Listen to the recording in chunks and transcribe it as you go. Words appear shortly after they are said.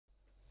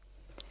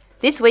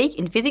This week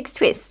in Physics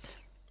Twist.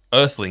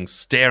 Earthlings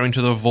stare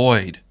into the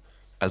void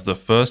as the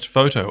first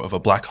photo of a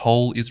black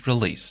hole is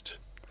released.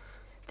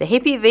 The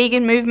hippie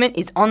vegan movement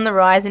is on the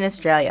rise in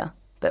Australia.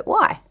 But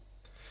why?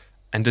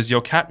 And does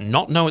your cat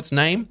not know its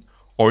name,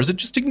 or is it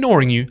just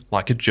ignoring you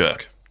like a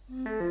jerk?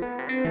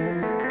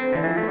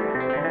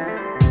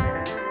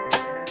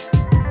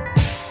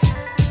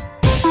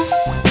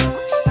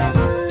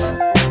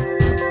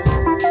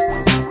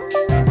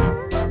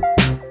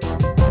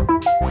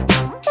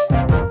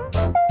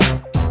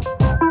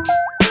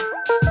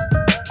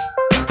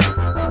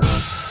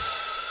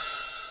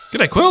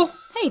 G'day, Quill.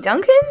 Hey,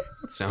 Duncan.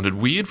 That sounded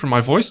weird from my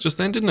voice just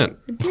then, didn't it?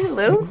 I did a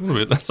little.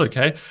 Bit, that's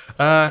okay.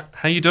 How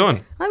you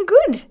doing? I'm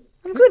good.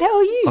 How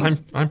are you?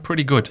 I'm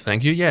pretty good,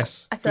 thank you.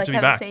 Yes. I feel good to like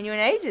I be haven't back. seen you in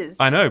ages.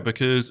 I know,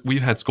 because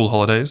we've had school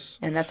holidays.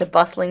 And that's a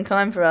bustling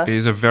time for us. It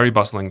is a very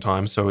bustling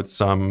time, so it's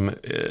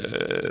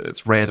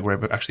rare that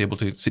we're actually able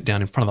to sit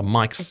down in front of the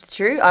mics. It's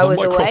true. I was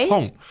away.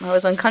 microphone. I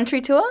was on country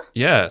tour.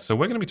 Yeah, so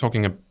we're going to be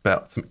talking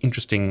about some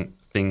interesting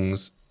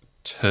things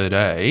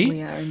today.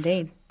 We are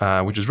indeed.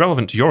 Which is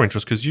relevant to your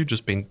interest because you've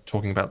just been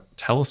talking about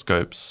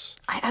telescopes.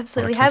 I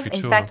absolutely on a have. country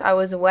In tour. fact, I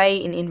was away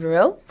in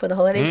Inverell for the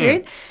holiday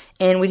period,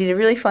 and we did a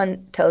really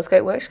fun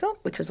telescope workshop,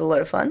 which was a lot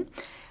of fun.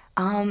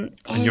 And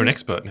you're an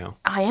expert now.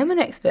 I am an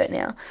expert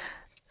now,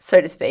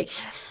 so to speak.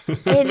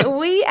 And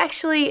we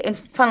actually, and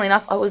funnily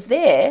enough, I was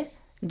there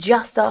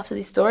just after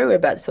this story we're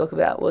about to talk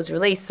about was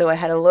released. So I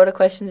had a lot of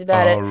questions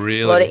about it,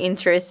 really? a lot of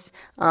interest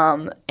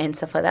and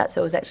stuff like that.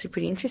 So it was actually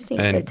pretty interesting.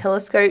 So And-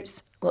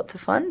 telescopes, lots of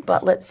fun.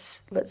 But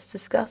let's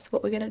discuss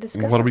what we're going to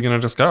discuss. What are we going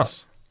to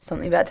discuss?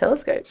 Something about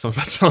telescopes.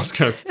 Something about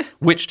telescopes.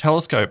 Which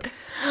telescope?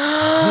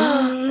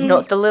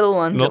 Not the little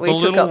ones that we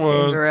took up to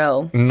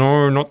Inverell.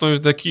 No, not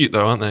those. They're cute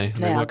though, aren't they?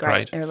 They are look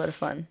great. They're a lot of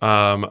fun.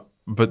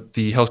 But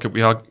the telescope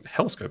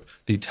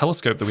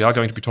that we are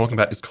going to be talking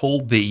about is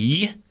called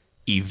the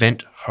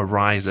Event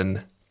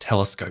Horizon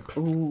Telescope.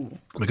 Ooh.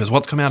 Because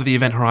what's come out of the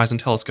Event Horizon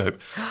Telescope?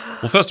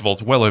 Well, first of all,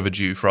 it's well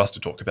overdue for us to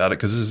talk about it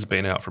because this has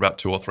been out for about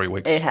 2 or 3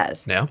 weeks. It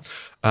has. Now.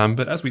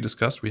 But as we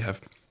discussed, we have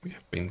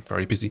been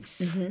very busy.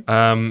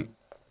 Mm-hmm.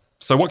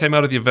 So what came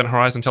out of the Event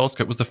Horizon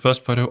Telescope was the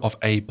first photo of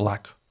a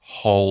black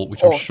hole,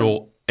 which I'm Awesome.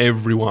 sure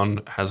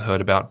everyone has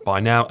heard about by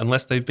now,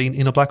 unless they've been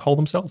in a black hole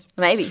themselves.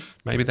 Maybe.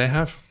 Maybe they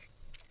have.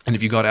 And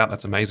if you got out,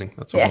 that's amazing.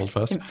 That's a Yeah. world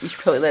first. You should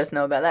probably let us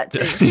know about that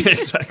too. Yeah,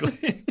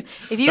 exactly.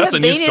 If you That's have a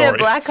new been in a story.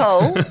 black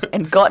hole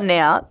and gotten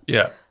out,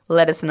 Yeah.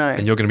 let us know.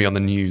 And you're going to be on the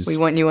news. We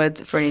want you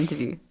for an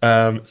interview.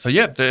 So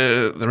yeah,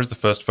 there is the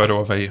first photo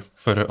of a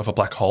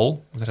black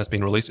hole that has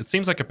been released. It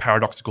seems like a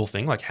paradoxical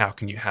thing. Like, how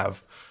can you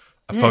have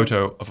a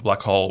photo of a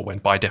black hole when,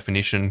 by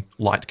definition,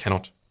 light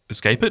cannot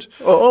escape it?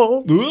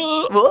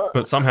 Oh.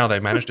 But somehow they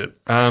managed it.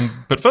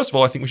 But first of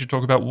all, I think we should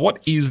talk about what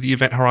is the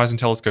Event Horizon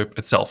Telescope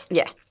itself.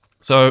 Yeah.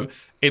 So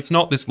it's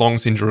not this long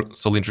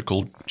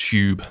cylindrical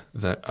tube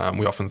that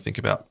we often think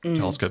about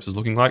telescopes as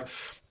looking like.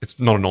 It's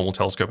not a normal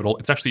telescope at all.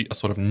 It's actually a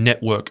sort of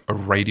network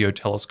of radio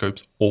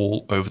telescopes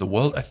all over the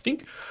world. I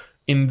think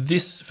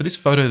for this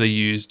photo they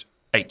used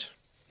 8.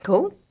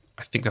 Cool.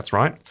 I think that's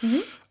right.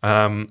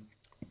 Now,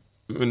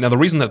 the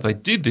reason that they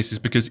did this is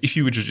because if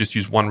you were to just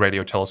use one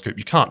radio telescope,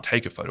 you can't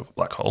take a photo of a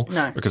black hole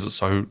No. because it's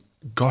so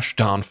gosh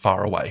darn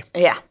far away.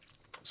 Yeah.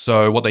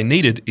 So what they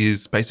needed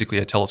is basically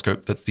a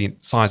telescope that's the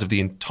size of the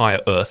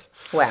entire Earth.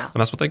 Wow. And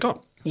that's what they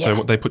got. Yeah. So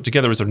what they put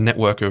together is a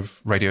network of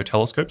radio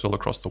telescopes all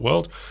across the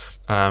world,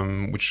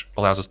 which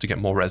allows us to get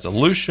more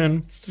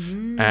resolution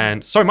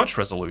and so much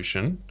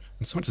resolution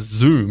and so much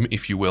zoom,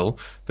 if you will,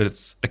 that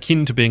it's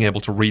akin to being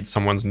able to read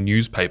someone's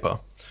newspaper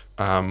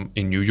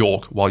in New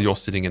York while you're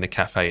sitting in a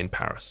cafe in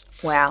Paris.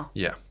 Wow.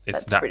 Yeah, it's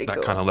That's that pretty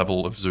cool. kind of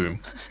level of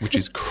zoom, which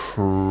is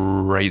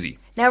crazy.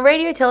 Now,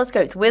 radio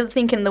telescopes, we're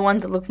thinking the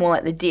ones that look more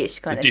like the dish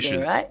kind of thing,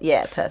 dishes. right?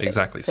 Yeah, perfect.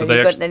 Exactly. So So if they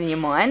you've got actually- that in your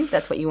mind,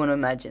 that's what you want to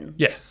imagine.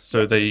 Yeah,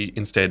 so they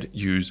instead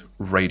use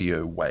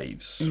radio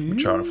waves,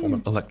 which are a form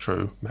of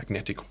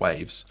electromagnetic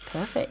waves.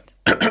 Perfect.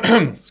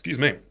 Excuse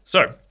me.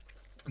 So,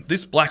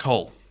 this black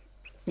hole,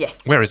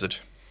 Yes. where is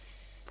it?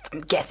 I'm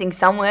guessing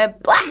somewhere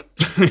black.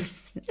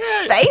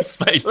 Space?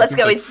 Space. Let's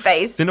go in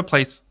space. It's in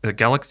a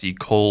galaxy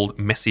called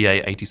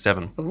Messier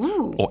 87,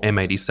 Ooh. or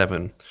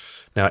M87.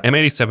 Now,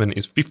 M87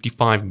 is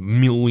 55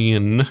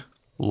 million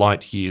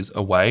light years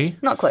away.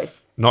 Not close.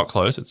 Not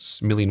close.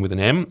 It's million with an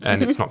M,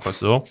 and it's not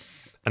close at all.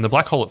 And the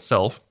black hole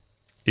itself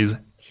is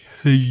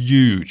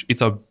huge.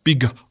 It's a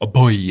big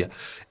boy.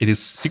 It is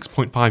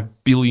 6.5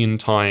 billion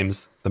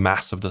times the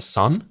mass of the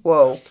sun,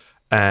 Whoa.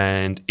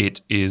 and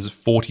it is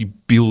 40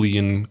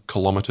 billion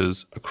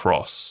kilometers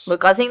across.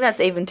 Look, I think that's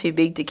even too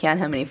big to count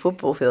how many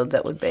football fields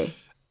that would be.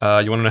 You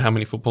want to know how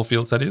many football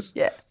fields that is?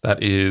 Yeah.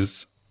 That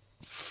is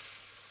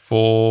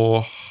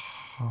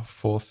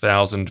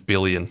 4,000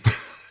 billion.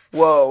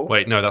 Whoa.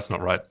 Wait, no, that's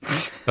not right.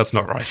 That's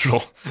not right at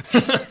all.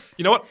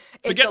 You know what?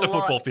 Forget a the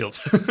football lot. fields.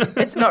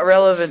 It's not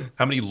relevant.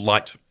 How many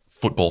light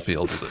football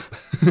fields is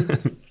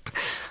it?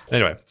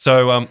 Anyway,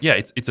 so yeah,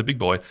 it's a big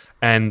boy,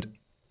 and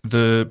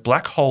the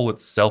black hole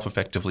itself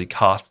effectively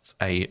casts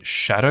a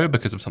shadow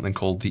because of something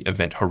called the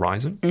event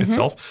horizon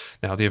itself.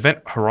 Now, the event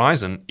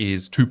horizon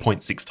is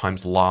 2.6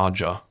 times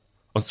larger.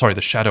 Oh, sorry,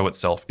 the shadow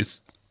itself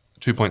is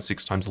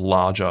 2.6 times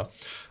larger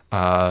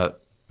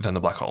than the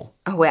black hole.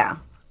 Oh, wow.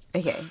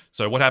 Okay.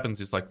 So what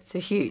happens is like, So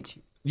huge.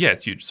 yeah,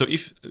 it's huge. So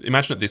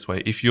imagine it this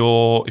way: if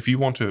you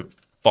want to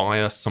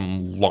fire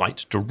some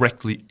light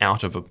directly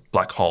out of a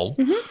black hole,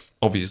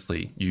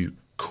 obviously you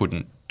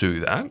couldn't do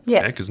that,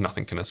 Yeah. because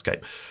nothing can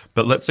escape.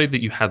 But let's say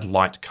that you had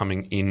light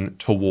coming in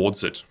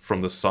towards it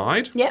from the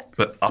side, Yep.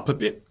 but up a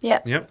bit.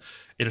 Yep. Yep.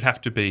 It'd have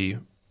to be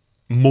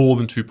more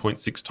than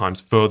 2.6 times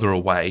further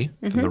away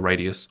than the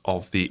radius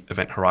of the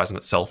event horizon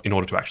itself in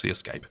order to actually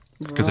escape,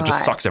 because it just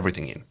Right. sucks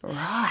everything in.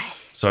 Right.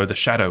 So the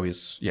shadow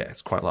is,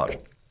 it's quite large.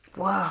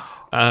 Whoa.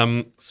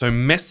 So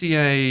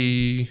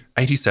Messier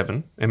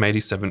 87,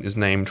 M87, is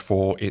named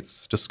for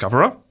its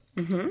discoverer,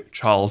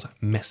 Charles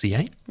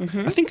Messier.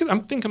 I think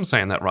I'm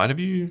saying that right. Have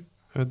you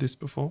heard this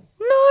before?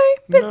 No,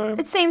 but No.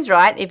 it seems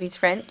right if he's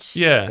French.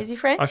 Yeah. Is he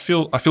French? I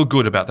feel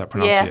good about that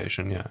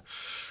pronunciation.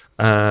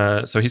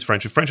 Yeah. So he's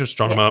French, a French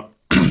astronomer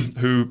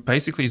who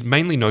basically is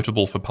mainly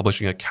notable for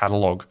publishing a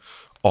catalogue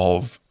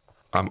of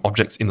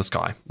objects in the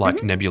sky,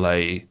 like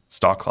nebulae,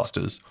 star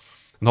clusters.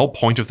 And the whole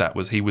point of that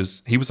was he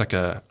was like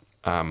a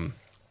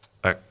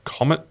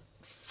comet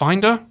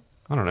finder.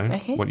 I don't know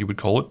Okay. what you would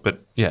call it,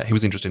 but yeah, he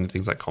was interested in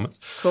things like comets.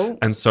 Cool.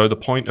 And so the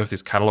point of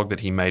this catalogue that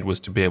he made was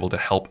to be able to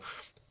help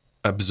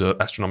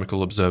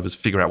astronomical observers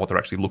figure out what they're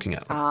actually looking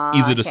at. Like,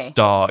 is it a okay.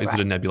 star? Is it a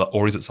Right. nebula?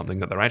 Or is it something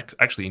that they're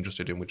actually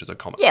interested in, which is a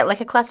comet? Yeah,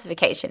 like a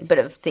classification, but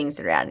of things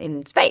that are out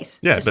in space.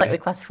 Yeah, Just but- like we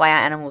classify our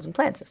animals and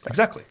plants and stuff.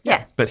 Exactly.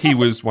 Yeah. But he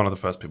was one of the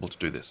first people to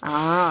do this.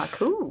 Ah,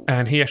 cool.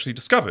 And he actually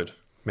discovered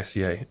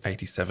Messier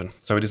 87.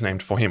 So it is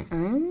named for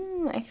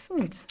him.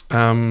 Excellent.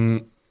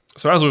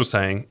 So as we were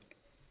saying,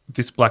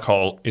 this black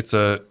hole, it's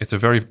a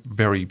very,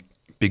 very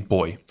big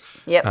boy.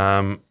 Yep.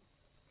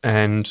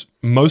 And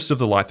most of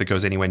the light that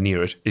goes anywhere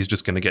near it is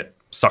just going to get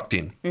sucked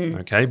in.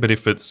 Okay. But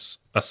if it's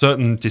a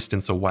certain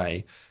distance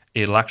away,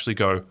 it'll actually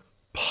go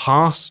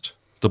past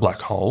the black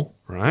hole,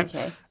 right?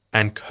 Okay.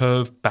 And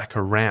curve back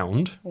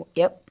around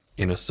Yep.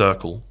 in a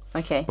circle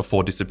Okay.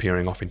 before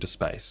disappearing off into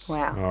space.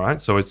 Wow. All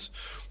right. So it's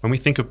when we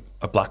think of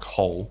a black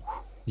hole,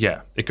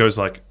 it goes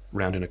like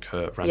round in a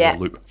curve, round Yeah. in a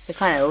loop. So it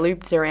kind of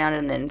loops around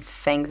and then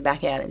fangs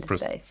back out into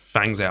Just space.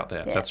 fangs out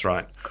there. That's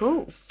right.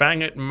 Cool.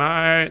 Fang it,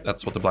 mate.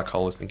 That's what the black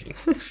hole is thinking.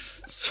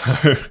 So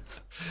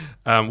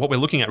what we're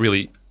looking at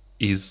really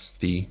is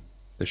the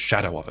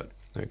shadow of it.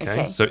 Okay?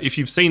 Okay. So if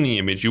you've seen the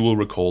image, you will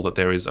recall that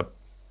there is a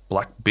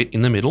black bit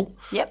in the middle.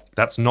 Yep.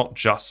 That's not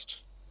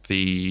just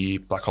the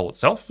black hole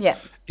itself. Yeah.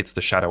 It's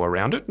the shadow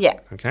around it. Yeah.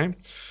 Okay.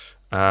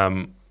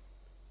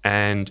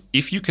 And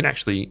if you can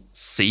actually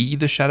see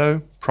the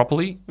shadow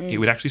properly, it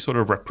would actually sort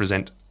of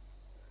represent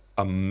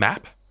a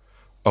map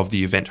of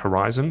the event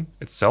horizon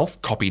itself,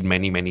 copied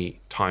many, many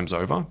times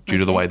over due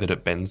to the way that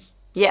it bends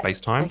Yeah.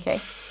 space-time.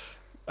 Okay.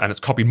 And it's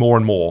copied more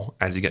and more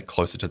as you get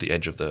closer to the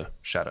edge of the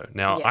shadow.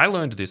 Now, Yeah. I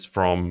learned this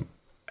from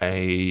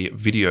a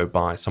video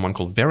by someone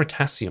called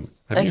Veritasium.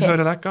 Have you Okay. heard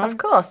of that guy? Of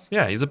course.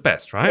 Yeah, he's the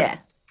best, right? Yeah.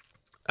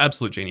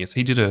 Absolute genius.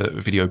 He did a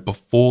video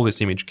before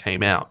this image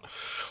came out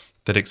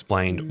that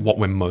explained what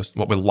we're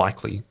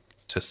likely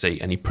to see,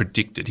 and he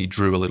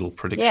drew a little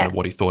prediction Yeah. of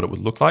what he thought it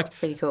would look like.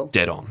 Pretty cool.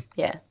 Dead on.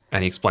 Yeah.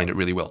 And he explained it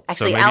really well.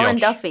 Actually, maybe I'll Alan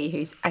Duffy,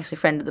 who's actually a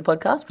friend of the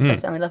podcast,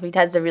 Professor Alan Duffy,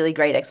 has a really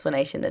great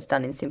explanation that's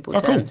done in simple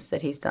cool. terms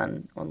that he's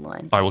done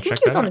online. I will think check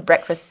he was that on out. the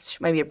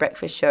breakfast, maybe a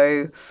breakfast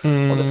show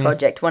or the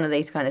project, one of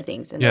these kind of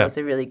things. And Yeah. there was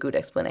a really good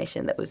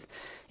explanation that was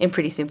in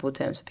pretty simple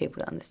terms for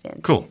people to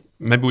understand. Cool.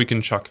 Maybe we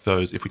can chuck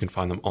those if we can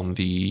find them on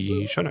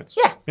the show notes.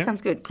 Yeah,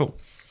 sounds good. Cool.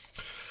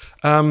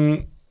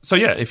 So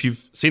yeah, if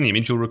you've seen the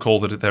image, you'll recall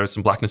that there is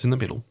some blackness in the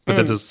middle, but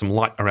that there's some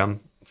light around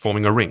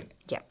forming a ring,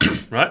 Yeah.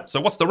 right? So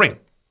what's the ring?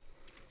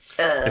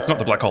 It's not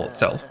the black hole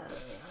itself.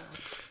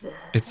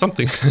 It's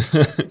something. Do you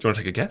want to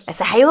take a guess? It's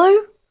a halo?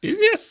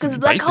 Yes. Because the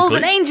black hole's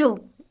an basically.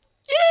 angel.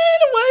 Yeah,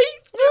 in a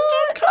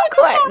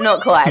way.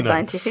 Not quite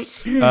scientific.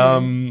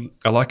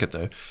 I like it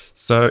though.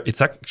 So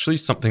it's actually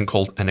something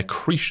called an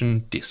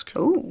accretion disk.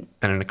 Ooh.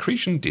 And an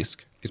accretion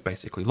disk is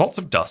basically lots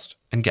of dust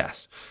and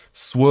gas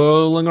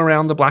swirling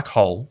around the black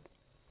hole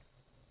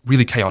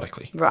really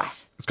chaotically. Right.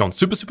 It's gone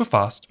super, super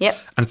fast. Yep.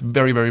 And it's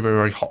very, very, very,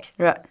 very hot.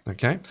 Right.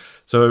 Okay.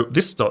 So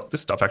this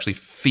stuff actually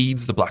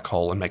feeds the black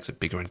hole and makes it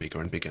bigger and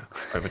bigger and bigger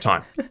over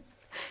time.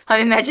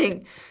 I'm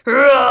imagining,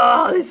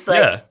 this like,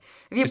 Yeah.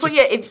 if you It's put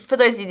just- for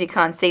those of you that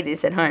can't see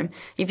this at home,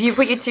 if you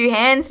put your two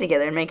hands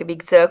together and make a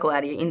big circle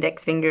out of your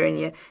index finger and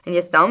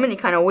your thumb, and you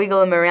kind of wiggle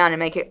them around and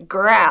make it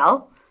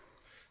growl,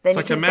 then It's you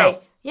like can a say,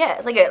 mouth. yeah,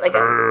 it's like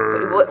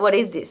a. What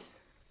is this?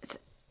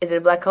 Is it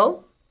a black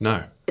hole?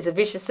 No. It's a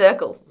vicious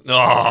circle.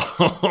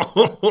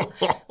 Oh,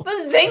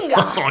 Bazinga!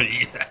 oh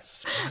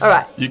yes. All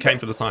right, You came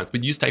for the science,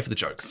 but you stay for the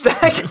jokes.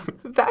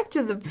 back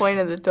to the point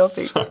of the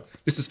topic. So,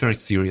 this is very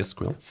serious,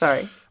 Squill.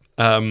 Sorry.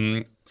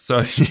 So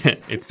yeah,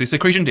 it's this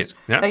accretion disk.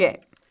 Yeah. Okay.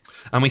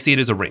 And we see it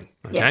as a ring.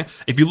 Okay. Yes.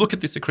 If you look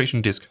at this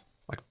accretion disk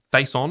like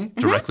face on,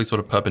 directly sort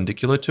of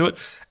perpendicular to it,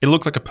 it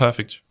looks like a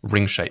perfect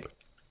ring shape.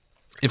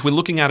 If we're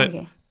looking at it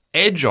Okay.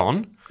 edge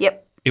on,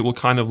 Yep. it will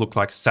kind of look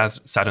like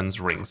Saturn's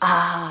rings.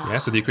 Yeah,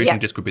 so the accretion Yeah.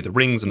 disk would be the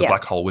rings, and the Yeah.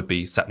 black hole would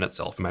be Saturn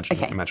itself.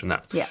 Imagine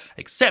that. Yeah.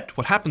 Except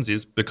what happens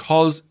is,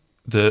 because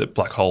the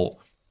black hole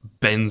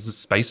bends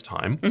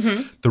space-time,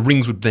 Mm-hmm. the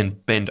rings would then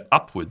bend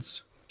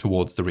upwards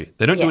towards the rear.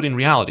 They don't do Yeah. it in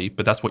reality,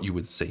 but that's what you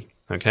would see.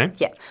 Okay.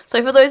 Yeah.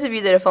 So for those of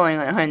you that are following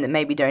on at home that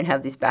maybe don't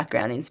have this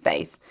background in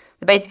space,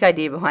 the basic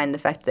idea behind the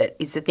fact that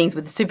is that things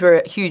with a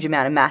super huge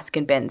amount of mass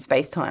can bend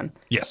space-time.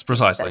 Yes,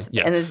 precisely.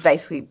 Yeah. And this is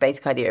basically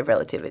basic idea of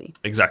relativity.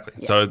 Exactly.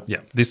 So yeah,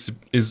 this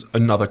is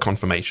another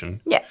confirmation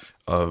Yeah.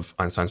 of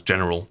Einstein's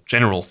general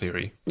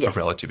theory Yes. of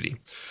relativity.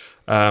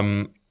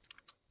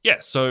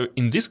 So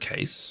in this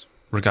case,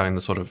 regarding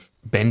the sort of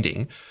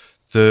bending,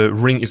 the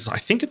ring is, I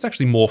think it's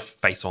actually more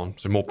face on,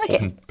 so more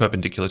Okay.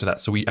 perpendicular to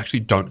that. So we actually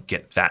don't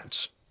get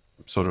that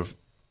sort of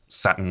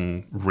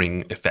Saturn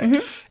ring effect.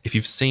 Mm-hmm. If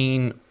you've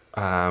seen,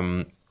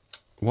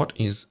 what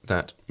is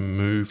that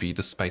movie,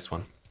 the space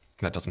one?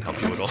 That doesn't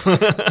help you at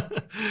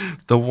all.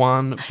 The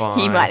one by...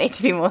 You might need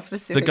to be more The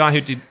specific. guy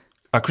who did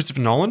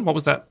Christopher Nolan, what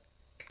was that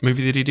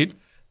movie that he did?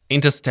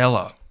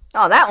 Interstellar.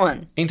 Oh, that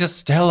one.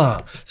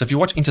 Interstellar. So if you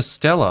watch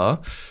Interstellar,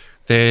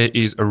 there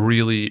is a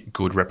really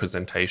good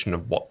representation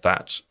of what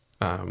that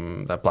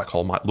black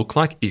hole might look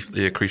like if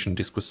the accretion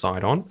disk was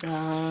side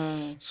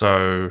on.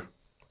 So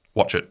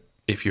watch it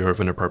if you're of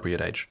an appropriate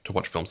age to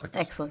watch films like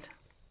this. Excellent.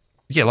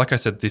 Yeah, like I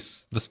said, the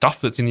stuff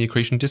that's in the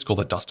accretion disk, all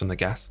the dust and the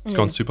gas, it's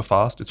going super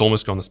fast. It's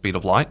almost going the speed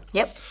of light.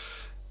 Yep.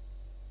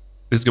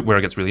 This is where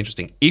it gets really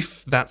interesting.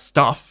 If that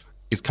stuff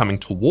is coming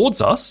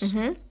towards us,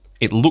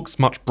 it looks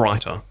much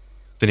brighter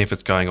than if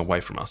it's going away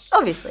from us.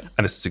 Obviously.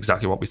 And this is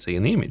exactly what we see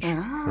in the image,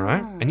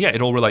 right? And yeah,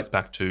 it all relates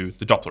back to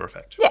the Doppler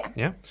effect. Yeah.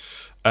 Yeah.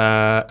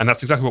 And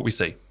that's exactly what we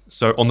see.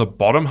 So on the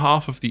bottom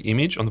half of the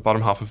image, on the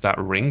bottom half of that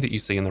ring that you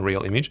see in the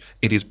real image,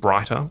 it is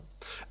brighter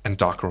and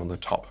darker on the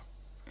top.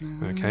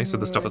 Okay, so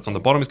the stuff that's on the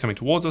bottom is coming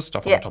towards us,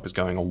 stuff on Yeah. the top is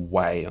going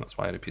away, and that's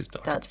why it appears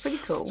dark. That's pretty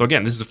cool. So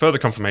again, this is a further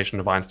confirmation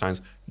of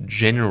Einstein's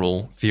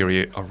general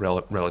theory of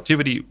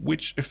relativity,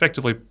 which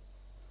effectively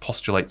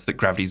postulates that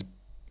gravity is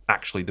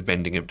actually the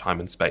bending of time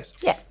and space.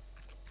 Yeah.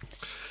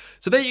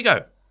 So there you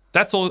go.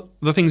 That's all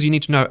the things you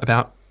need to know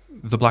about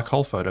the black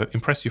hole photo.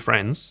 Impress your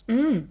friends.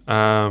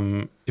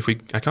 I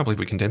can't believe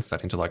we condensed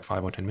that into like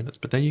 5 or 10 minutes,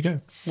 but there you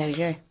go. There we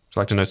go. Would you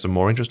like to know some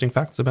more interesting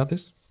facts about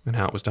this and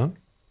how it was done?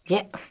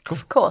 Yeah.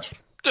 Of course.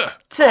 Duh.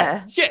 Duh.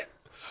 Yeah.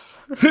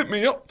 Hit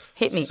me up.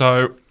 Hit me.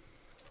 So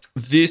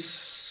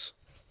this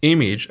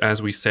image,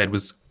 as we said,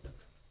 was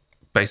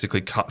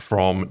basically cut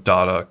from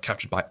data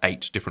captured by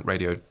 8 different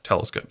radio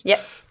telescopes.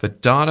 Yep. The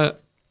data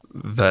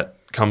that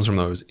comes from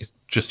those is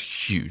just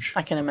huge.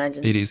 I can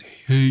imagine. It is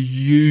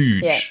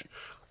huge. Yeah.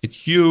 It's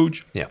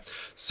huge. Yeah.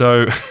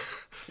 So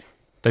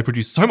they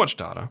produced so much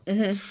data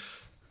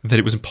that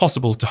it was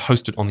impossible to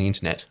host it on the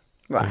internet.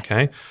 Right.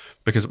 Okay.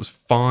 Because it was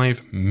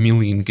 5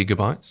 million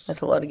gigabytes. That's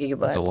a lot of gigabytes.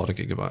 That's a lot of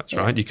gigabytes,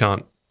 right? You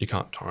can't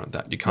torrent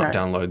that. You can't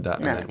download that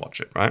and then watch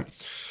it, right?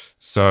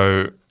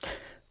 So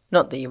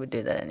Not that you would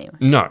do that anyway.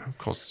 no, of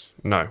course,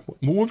 no.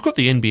 Well, we've got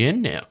the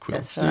NBN now, Quill.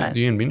 That's right.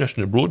 The NBN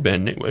National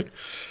Broadband Network.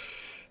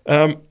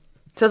 So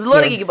it's a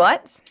lot of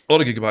gigabytes. A lot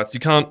of gigabytes. You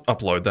can't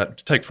upload that.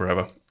 It'd take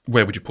forever.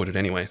 Where would you put it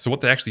anyway? So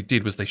what they actually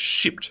did was they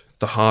shipped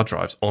the hard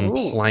drives on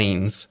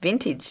planes,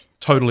 Vintage.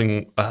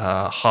 totaling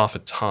half a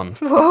ton,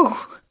 Whoa.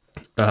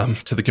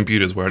 to the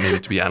computers where it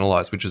needed to be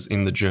analysed, which is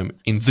in the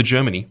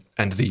Germany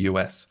and the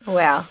US.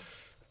 Wow.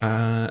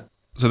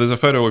 So there's a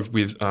photo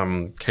with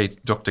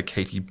Dr.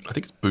 Katie, I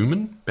think it's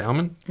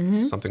Bauman,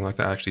 something like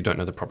that. I actually don't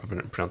know the proper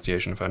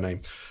pronunciation of her name,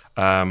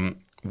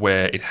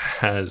 where it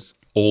has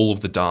all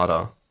of the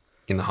data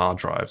in the hard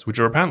drives, which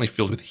are apparently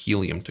filled with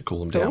helium to cool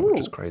them down, which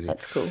is Ooh, crazy.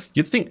 that's cool.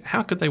 You'd think,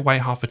 how could they weigh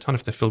half a ton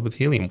if they're filled with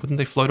helium? Wouldn't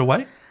they float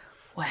away?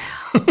 Wow.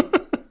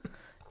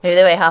 Maybe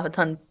they weigh half a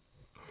ton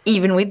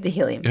even with the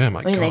helium. Yeah,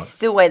 my I mean, they God.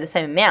 still weigh the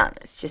same amount.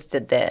 It's just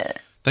that they're...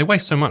 They weigh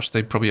so much,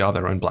 they probably are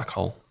their own black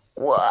hole.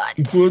 What?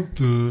 What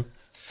the?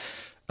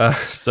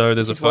 So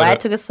there's a photo. Why it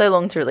took us so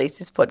long to release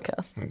this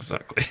podcast.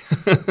 Exactly.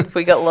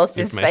 We got lost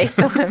in Information.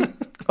 space time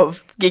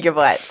of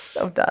gigabytes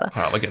of data.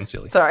 All right, we're getting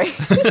silly. Sorry.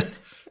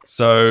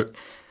 So,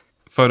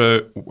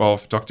 photo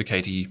of Dr.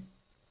 Katie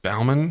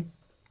Bauman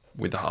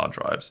with the hard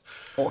drives,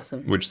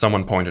 Awesome. which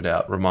someone pointed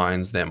out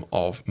reminds them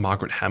of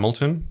Margaret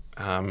Hamilton,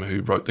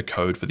 who wrote the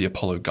code for the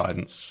Apollo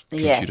guidance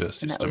computer Yes, and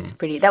system. that was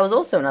pretty... That was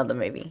also another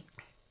movie,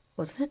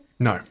 wasn't it?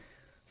 No.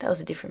 That was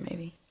a different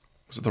movie.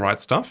 Was it The Right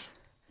Stuff?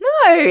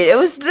 No, it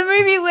was the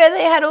movie where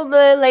they had all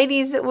the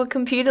ladies that were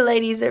computer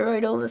ladies that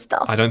wrote all the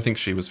stuff. I don't think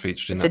she was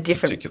featured in It's that a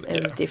different... particular...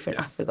 It was yeah, different.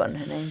 yeah. I've forgotten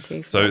her name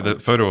too. So the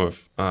photo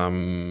of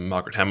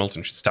Margaret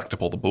Hamilton, she stacked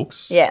up all the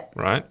books. Yeah.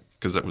 Right?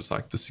 Because that was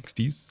like the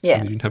 60s. Yeah.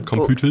 And they didn't have books.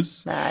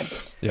 computers. Mad.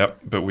 Yep.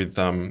 But with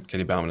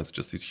Katie Bauman, it's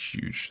just these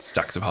huge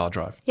stacks of hard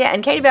drive. Yeah,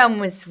 and Katie Bauman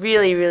was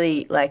really,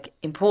 really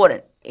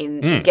important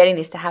in getting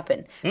this to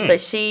happen. So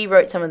she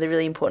wrote some of the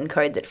really important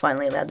code that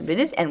finally allowed them to do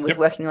this and was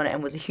working on it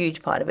and was a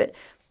huge part of it.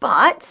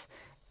 But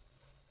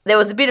there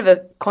was a bit of a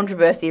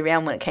controversy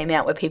around when it came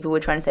out where people were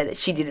trying to say that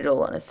she did it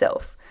all on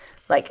herself.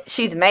 Like,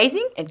 she's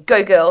amazing and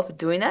go girl for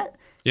doing that.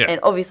 Yeah. And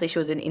obviously she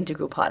was an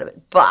integral part of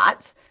it.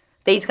 But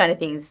these kind of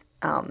things,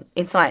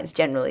 in science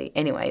generally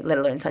anyway, let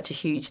alone such a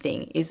huge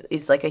thing,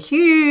 is like a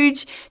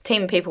huge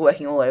team of people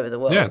working all over the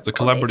world. Yeah, it's a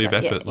collaborative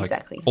effort. Yeah,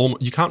 exactly.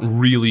 You can't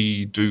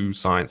really do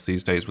science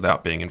these days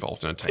without being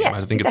involved in a team. Yeah,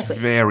 I think exactly.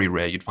 it's very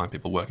rare you'd find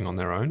people working on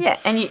their own. Yeah,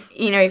 and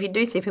you know, if you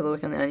do see people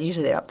working on their own,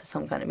 usually they're up to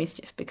some kind of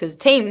mischief, because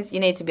teams, you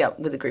need to be up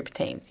with a group of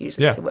teams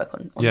usually to work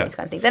on these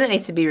kind of things. And it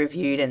needs to be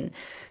reviewed and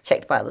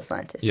checked by other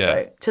scientists. Yeah.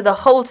 So to the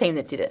whole team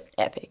that did it,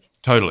 epic.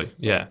 Totally,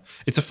 yeah.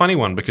 It's a funny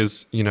one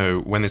because, you know,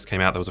 when this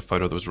came out, there was a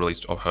photo that was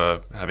released of her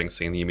having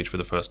seen the image for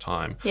the first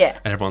time. Yeah.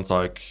 And everyone's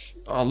like,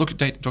 oh, look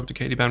at Dr.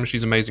 Katie Bannerman,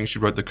 she's amazing. She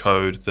wrote the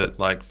code that,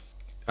 like,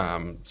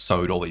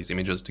 sewed all these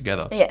images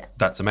together. Yeah.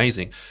 That's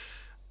amazing.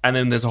 And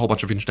then there's a whole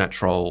bunch of internet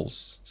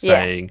trolls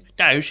saying,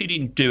 no, she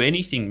didn't do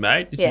anything,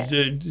 mate. This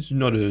is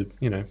not a,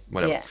 you know,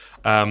 whatever.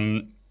 Yeah.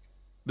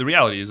 The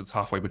reality is it's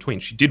halfway between.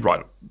 She did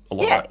write a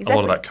lot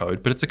of that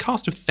code, but it's a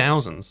cast of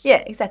thousands.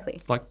 Yeah,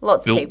 exactly. Like,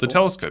 lots of built people. the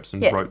telescopes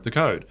and wrote the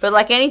code. But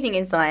like anything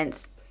in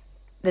science,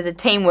 there's a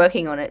team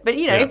working on it. But,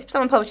 you know, if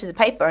someone publishes a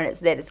paper and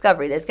it's their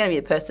discovery, there's going to be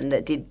a person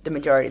that did the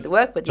majority of the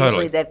work. But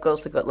usually they've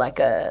also got like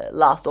a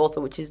last author,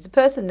 which is the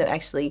person that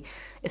actually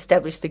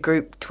established the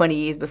group 20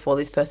 years before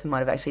this person might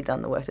have actually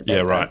done the work that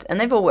they've done. And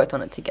they've all worked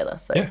on it together.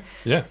 So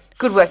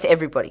good work to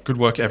everybody. Good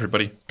work,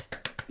 everybody.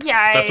 Yay!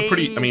 That's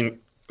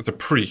it's a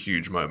pretty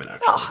huge moment,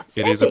 actually. Oh,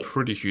 it is a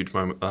pretty huge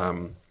moment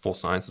for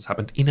science that's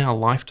happened in our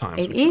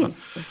lifetimes.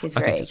 Which is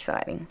very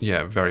exciting.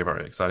 Yeah, very,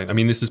 very exciting. I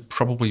mean, this is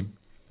possibly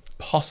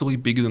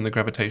bigger than the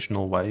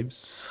gravitational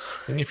waves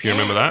thing, if you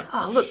remember that.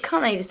 Oh, look,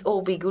 can't they just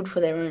all be good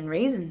for their own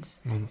reasons?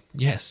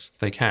 Yes,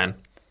 they can,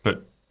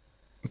 but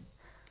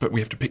we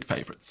have to pick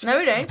favourites. No,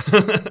 we don't.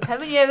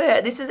 Haven't you ever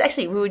heard? This is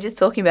actually, we were just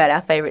talking about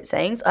our favourite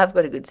sayings. I've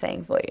got a good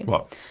saying for you.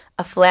 What?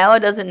 A flower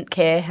doesn't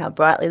care how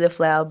brightly the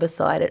flower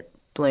beside it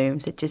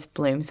blooms. It just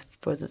blooms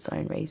for its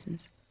own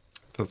reasons.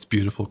 That's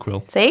beautiful,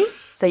 Quill. See?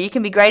 So you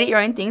can be great at your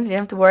own things. You don't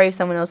have to worry if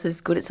someone else is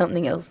good at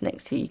something else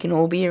next to you. You can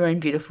all be your own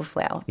beautiful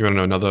flower. You want to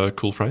know another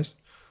cool phrase?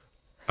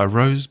 A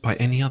rose by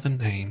any other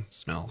name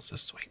smells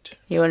as sweet.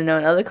 You want to know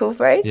another cool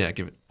phrase? Yeah,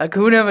 give it.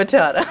 Hakuna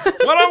Matata.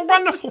 What a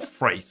wonderful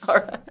phrase. All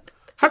right.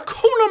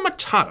 Hakuna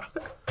Matata.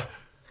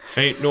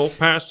 Ain't no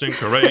passing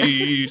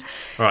craze.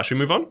 All right, should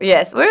we move on?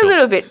 Yes, we're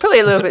probably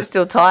a little bit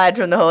still tired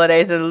from the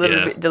holidays and a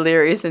little bit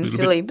delirious and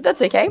silly, but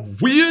that's okay.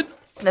 Weird.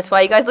 That's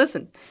why you guys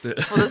listen. For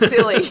the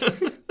silly.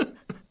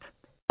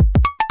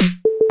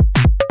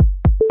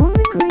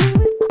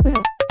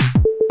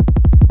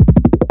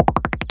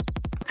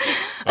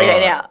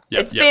 Okay, now,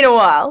 it's been a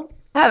while.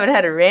 I haven't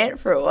had a rant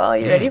for a while. Are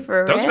you ready for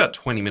a rant? That was about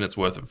 20 minutes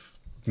worth of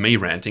me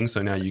ranting,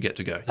 so now you get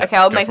to go. Yeah, okay,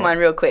 I'll make mine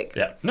real quick.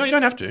 Yeah. No, you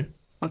don't have to.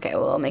 Okay,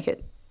 well, I'll make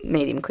it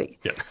medium quick.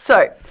 Yeah.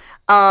 So,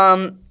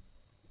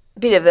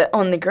 bit of a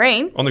on the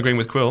green. On the green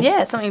with Quill.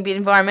 Yeah, something a bit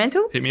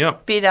environmental. Hit me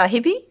up. Bit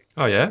hippie.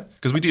 Oh, yeah?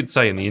 Because we did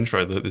say in the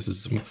intro that this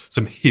is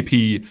some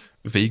hippie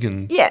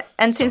vegan. Yeah,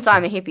 and since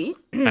I'm a hippie.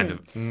 And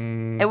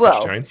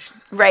vegetarian.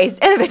 Raised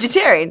and a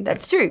vegetarian,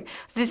 that's true.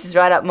 So this is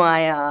right up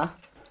my, I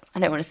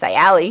don't want to say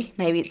alley.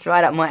 Maybe it's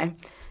right up my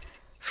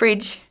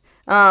fridge.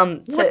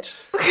 What?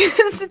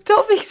 Because the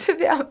topic's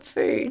about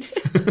food.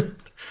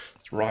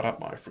 It's right up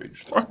my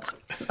fridge. That's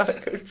not a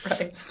good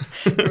phrase.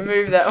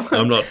 Remove that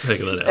one. I'm not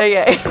taking that out.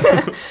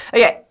 Okay.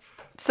 Okay.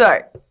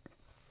 So,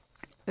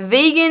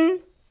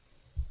 vegan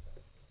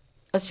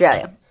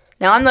Australia.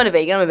 Now, I'm not a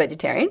vegan. I'm a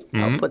vegetarian.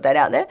 I'll put that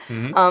out there.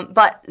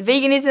 But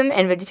veganism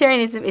and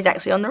vegetarianism is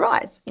actually on the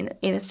rise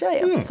in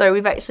Australia. So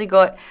we've actually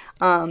got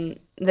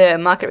the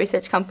market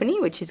research company,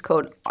 which is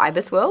called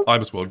Ibis World.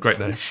 Ibis World, great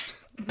name.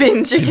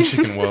 Bin Chicken. Bin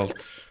Chicken World.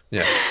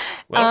 Yeah.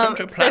 Welcome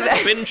to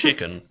Planet Bin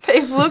Chicken.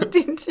 They've looked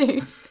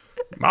into...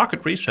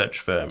 Market research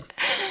firm.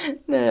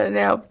 No,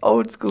 now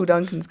old school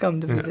Duncan's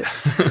come to visit.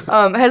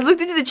 Has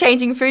looked into the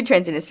changing food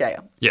trends in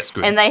Australia. Yes,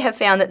 good. And they have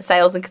found that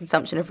sales and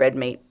consumption of red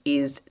meat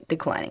is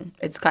declining.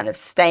 It's kind of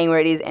staying where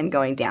it is and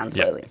going down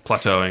slowly.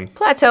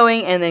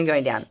 Plateauing and then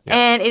going down. Yep.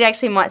 And it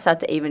actually might start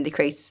to even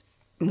decrease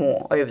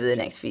more over the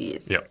next few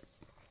years. Yep.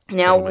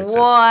 Now,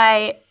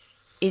 why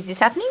is this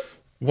happening?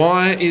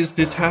 Why is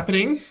this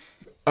happening?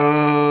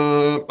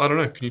 I don't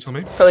know. Can you tell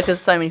me? Probably because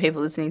so many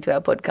people listening to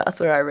our podcast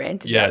where I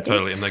rant. Yeah,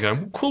 totally. And they're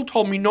going, Quill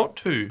told me not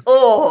to.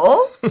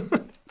 Or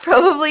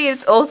probably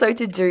it's also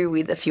to do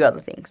with a few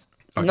other things.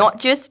 Okay. Not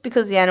just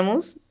because the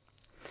animals.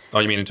 Oh,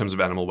 you mean in terms of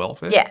animal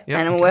welfare? Yeah,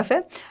 animal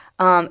welfare.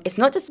 It's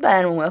not just about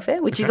animal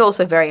welfare, which is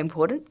also very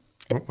important.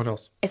 What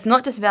else? It's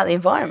not just about the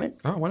environment.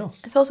 Oh, what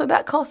else? It's also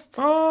about costs.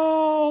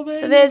 Oh,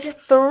 so there's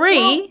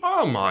three.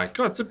 Oh my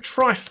God, it's a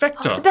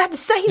trifecta. I was about to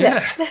say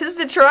that. Yeah. There's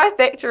a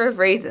trifecta of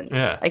reasons.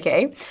 Yeah.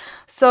 Okay.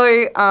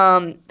 So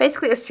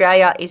basically,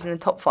 Australia is in the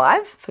top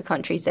 5 for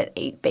countries that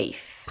eat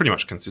beef. Pretty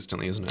much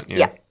consistently, isn't it?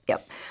 Yeah.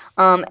 Yep.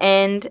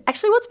 And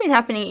actually what's been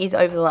happening is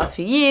over the last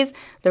few years,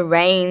 the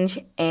range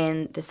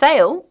and the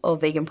sale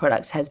of vegan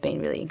products has been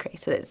really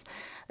increased. So there's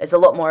there's a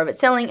lot more of it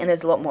selling and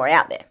there's a lot more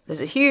out there. There's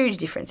a huge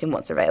difference in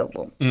what's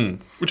available.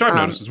 Which I've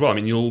noticed as well. I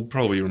mean, you'll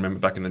probably remember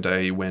back in the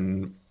day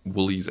when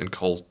Woolies and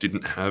Coles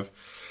didn't have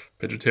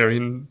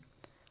vegetarian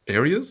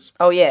areas.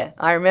 Oh, yeah.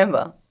 I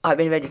remember. I've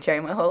been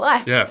vegetarian my whole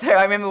life. Yeah. So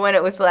I remember when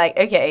it was like,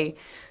 okay,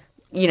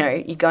 you know,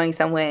 you're going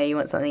somewhere, you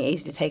want something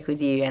easy to take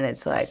with you, and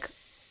it's like,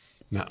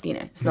 No. you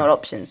know, it's not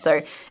options. So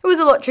it was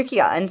a lot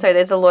trickier. And so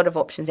there's a lot of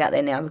options out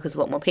there now because a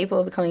lot more people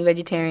are becoming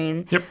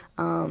vegetarian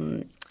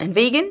and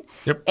vegan.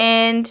 Yep.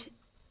 And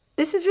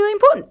this is really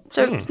important.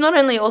 So it's not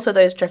only also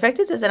those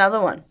trifectas, there's another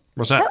one.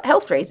 What's that?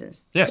 Health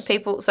reasons. Yes.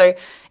 So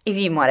if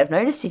you might have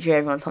noticed, if you're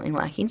ever on something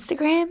like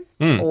Instagram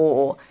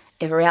or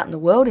ever out in the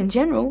world in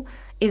general,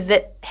 is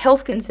that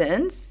health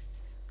concerns,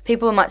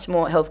 people are much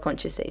more health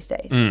conscious these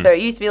days. So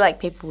it used to be like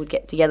people would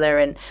get together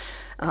and,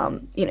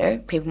 you know,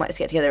 people might just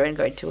get together and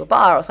go to a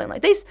bar or something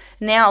like this.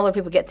 Now a lot of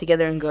people get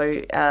together and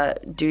go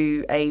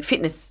do a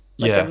fitness,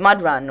 like a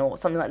mud run or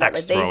something like that.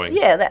 Axe Like throwing.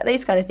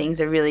 these kind of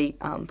things are really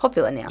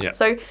popular now. Yeah.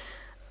 So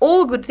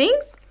all good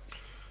things.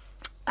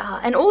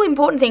 And all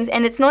important things,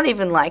 and it's not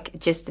even like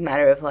just a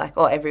matter of like,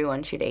 oh,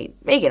 everyone should eat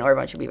vegan or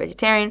everyone should be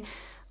vegetarian.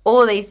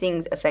 All of these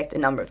things affect a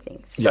number of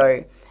things. Yeah.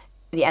 So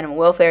the animal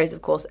welfare is,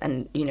 of course,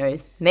 and you know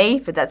me,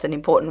 but that's an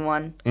important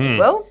one as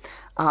well.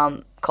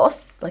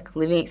 Costs, like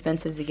living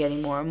expenses are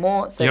getting more and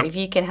more. So if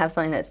you can have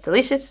something that's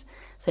delicious,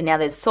 so now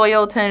there's soy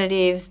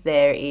alternatives,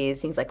 there is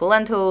things like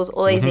lentils,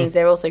 all these things,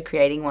 they're also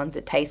creating ones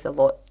that taste a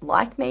lot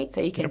like meat.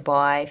 So you can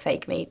buy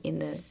fake meat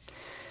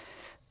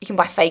you can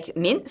buy fake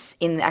mince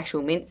in the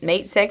actual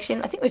meat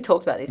section. I think we've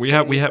talked about this. We've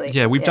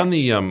done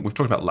the we've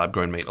talked about lab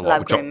grown meat a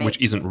lot, which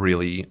isn't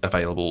really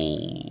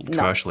available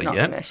commercially not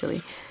yet.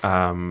 Commercially.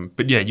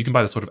 But yeah, you can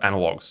buy the sort of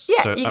analogs.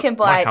 Yeah, So, you can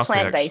buy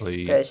plant-based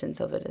versions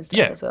of it and stuff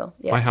as well.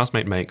 Yeah. My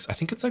housemate makes, I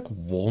think it's like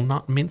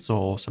walnut mince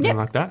or something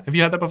like that. Have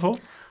you had that before?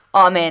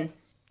 Oh man,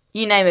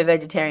 you name a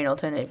vegetarian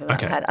alternative I've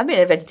had. I've been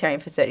a vegetarian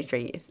for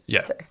 33 years.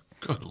 Yeah. So.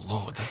 Good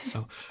Lord, that's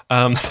so...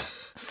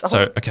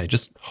 okay,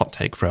 just hot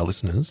take for our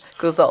listeners.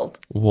 Gesund.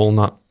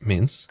 Walnut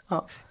mince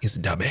is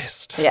the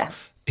best. Yeah.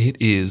 It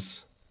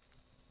is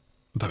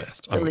the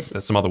best. Delicious.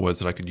 There's some other words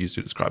that I could use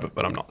to describe it,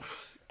 but I'm not.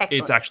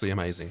 Excellent. It's actually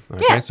amazing.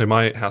 Okay, Yeah. so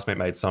my housemate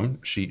made some.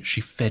 She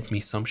fed me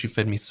some. She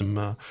fed me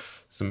some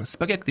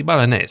spaghetti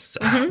bolognese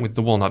with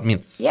the walnut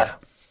mince.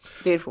 Yep.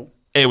 Beautiful.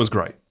 It was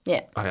great.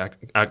 Yeah. I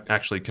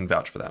actually can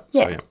vouch for that.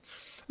 Yeah. So, yeah.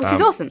 Which is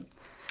awesome.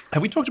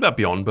 Have we talked about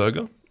Beyond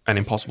Burger and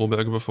Impossible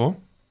Burger before?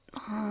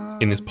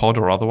 In this pod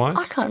or otherwise?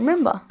 I can't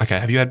remember. Okay,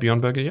 have you had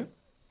Beyond Burger yet?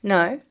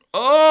 No.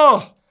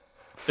 Oh!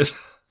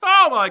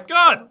 Oh my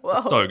God!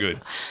 It's so good.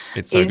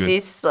 It's so Is good.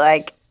 this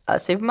like a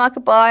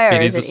supermarket buy? Or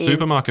It is a in-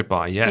 supermarket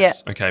buy,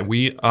 yes. Yeah. Okay,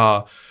 we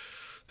are...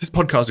 This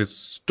podcast is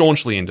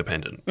staunchly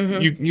independent.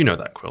 You know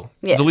that, Quill.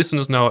 Yeah. The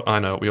listeners know it, I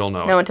know it, we all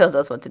know No it. one tells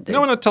us what to do. No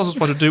one tells us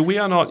what to do. We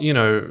are not,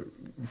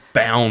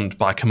 bound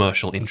by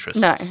commercial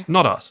interests. No.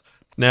 Not us.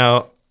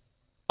 Now,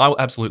 I will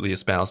absolutely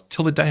espouse,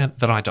 till the day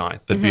that I die,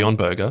 that Beyond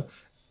Burger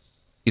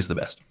is the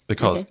best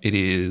because it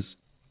is,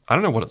 I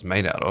don't know what it's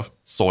made out of,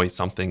 soy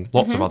something,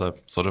 lots of other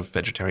sort of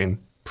vegetarian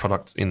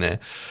products in there.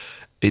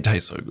 It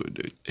tastes so good,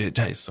 dude. It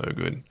tastes so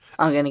good.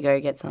 I'm going to go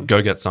get some.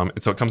 Go get some.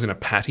 So it comes in a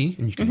patty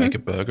and you can make a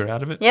burger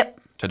out of it. Yep.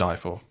 To die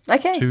for.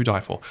 Okay. To die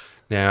for.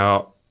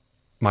 Now,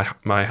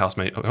 my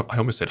housemate, I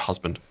almost said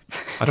husband.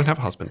 I don't have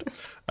a husband.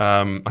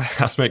 My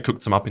housemate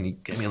cooked some up and he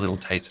gave me a little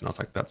taste and I was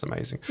like, that's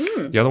amazing.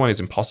 The other one is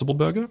Impossible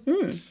Burger,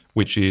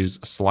 which is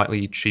a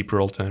slightly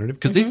cheaper alternative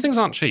because these things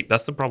aren't cheap.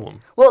 That's the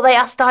problem. Well, they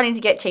are starting to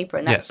get cheaper,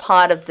 and that's Yes.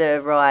 part of the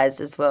rise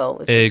as well.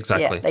 It's just-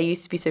 Exactly. Yeah, they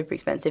used to be super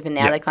expensive, and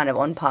now they're kind of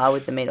on par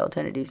with the meat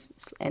alternatives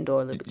and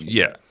or a little bit cheaper.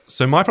 Yeah.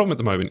 So my problem at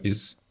the moment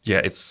is,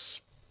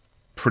 it's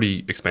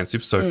pretty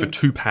expensive. So for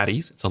 2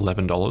 patties, it's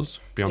 $11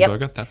 Beyond Yep.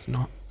 Burger.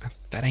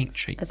 That ain't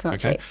cheap. That's not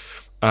okay? cheap.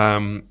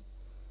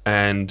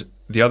 And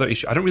the other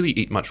issue, I don't really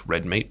eat much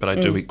red meat, but I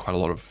do eat quite a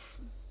lot of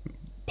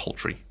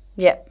poultry.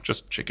 Yeah.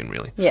 Just chicken,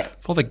 really. Yeah.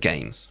 For the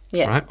gains.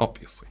 Yeah. Right?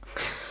 Obviously.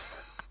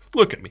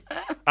 Look at me.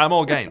 I'm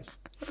all gains.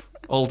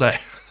 All day.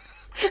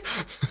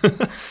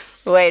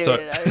 Wait So- a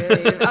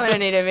minute. I'm going to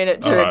need a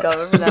minute to All right.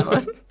 recover from that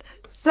one.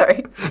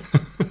 Sorry.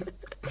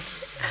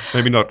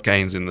 Maybe not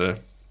gains in the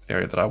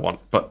area that I want,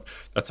 but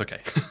that's okay.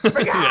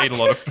 I eat a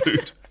lot of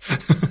food.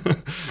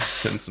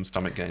 Getting some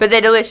stomach gains. But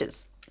they're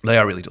delicious. They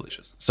are really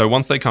delicious. So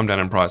once they come down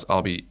in price,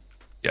 I'll be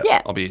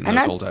I'll be eating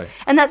those all day.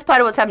 And that's part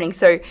of what's happening.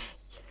 So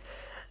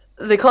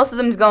the cost of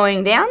them's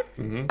going down.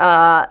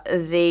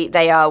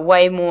 They are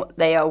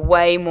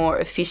way more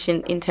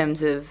efficient in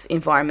terms of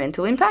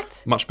environmental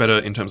impact, Much better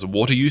in terms of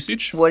water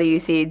usage. water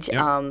usage,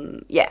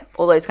 Yep.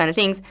 all those kind of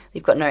things.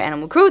 They've got no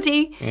animal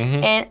cruelty,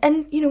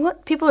 and you know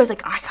what? People are always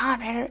like, I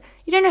can't.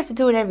 You don't have to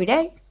do it every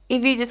day.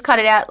 If you just cut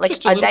it out like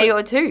Just a a little day bit.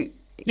 or two,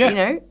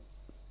 Yeah.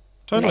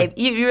 Totally.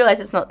 maybe, you realize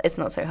it's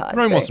not so hard.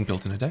 Rome so- wasn't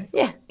built in a day.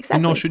 Yeah, exactly.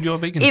 And nor should your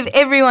veganism. If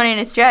everyone in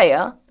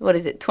Australia, what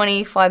is it,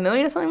 25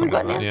 million or something we've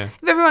got Something like now? that, yeah.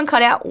 If everyone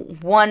cut out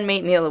one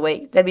meat meal a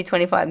week, there'd be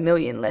 25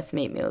 million less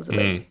meat meals a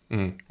week.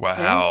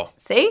 Wow.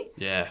 See?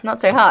 Yeah.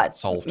 Not so hard.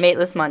 Solved.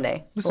 Meatless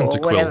Monday. Listen or to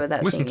Quill. whatever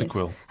that Listen thing to is.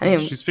 Quill. I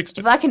mean, She's fixed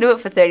it. if I can do it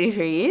for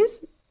 33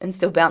 years, and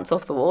still bounce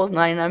off the walls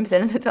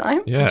 99% of the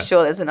time. Yeah. I'm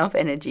sure there's enough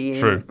energy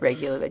True. in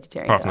regular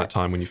vegetarian Apart from that diets.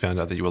 time when you found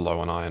out that you were low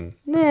on iron,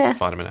 Yeah.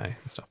 vitamin A and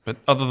stuff. But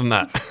other than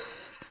that,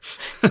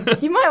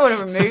 You might want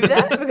to remove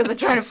that because we're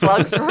trying to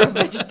plug for a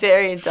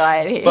vegetarian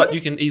diet here. but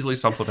you can easily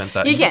supplement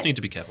that. You You just can. need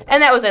to be careful.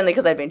 And that was only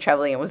because I'd been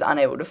travelling and was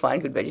unable to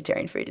find good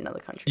vegetarian food in other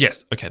countries.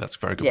 Yes. Okay, that's a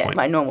very good Yeah, point.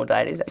 my normal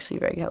diet is actually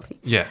very healthy.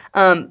 Yeah.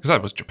 Because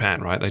that was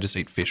Japan, right? They just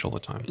eat fish all the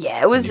time.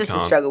 Yeah, it was And you just a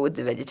can't- struggle with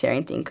the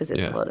vegetarian thing because there's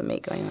Yeah. a lot of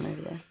meat going on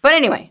over there. But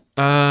anyway,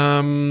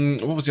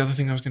 What was the other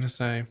thing I was going to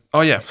say?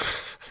 Oh, yeah.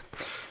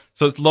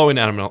 So it's low in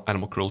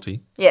animal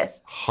cruelty, yes,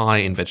 high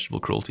in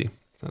vegetable cruelty.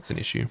 That's an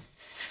issue.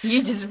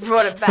 you just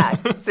brought it back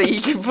so you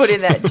could put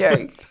in that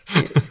joke.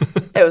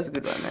 It was a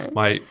good one,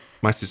 though.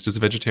 My sister's a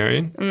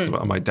vegetarian. Mm.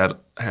 So my dad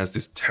has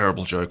this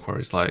terrible joke where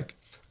he's like,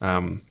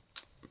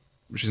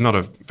 she's not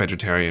a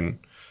vegetarian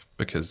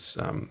because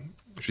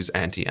she's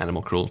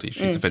anti-animal cruelty.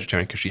 She's a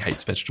vegetarian because she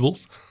hates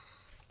vegetables.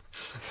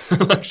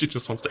 Like she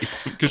just wants to eat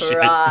them because she hates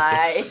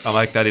Right. them. So I'm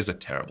like, that is a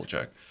terrible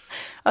joke.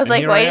 I was And like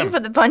here I waiting am. for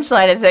the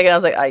punchline a second. I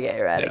was like, oh, yeah,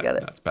 right, I Yeah, got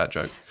it. that's a bad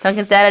joke.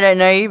 Duncan Sad, I don't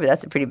know you, but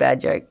that's a pretty bad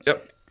joke.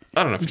 Yep.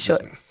 I don't know if you're Sure.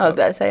 listening. I was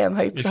about to say, I'm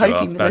If you hoping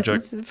are, he bad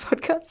listens to the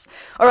podcast.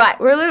 All right,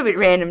 we're a little bit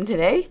random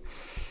today.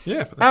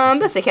 Yeah. But that's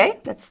That's okay.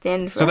 That's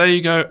standard for so us. there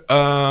you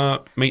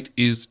go. Meat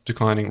is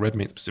declining. Red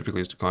meat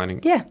specifically is declining.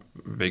 Yeah.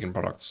 Vegan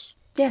products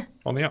Yeah.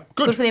 on the up.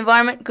 Good Good. for the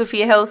environment, good for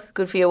your health,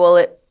 good for your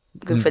wallet,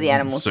 good for the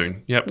animals.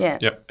 Soon. Yep. Yeah.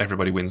 Yep.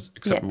 Everybody wins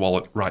except Yeah.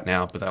 wallet right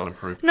now, but that'll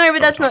improve. No, but over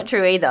that's time. not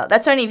true either.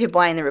 That's only if you're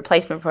buying the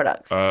replacement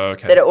products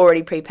Okay. that are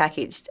already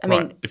prepackaged. I mean,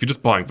 right. If you're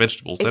just buying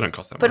vegetables, they don't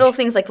cost that but much. all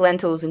things like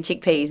lentils and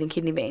chickpeas and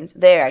kidney beans,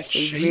 they're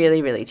actually Cheap.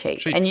 really, really cheap.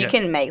 Cheap, And you yeah.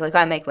 can make, like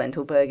I make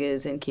lentil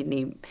burgers and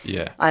kidney.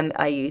 Yeah.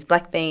 I use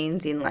black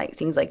beans in like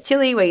things like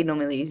chili where you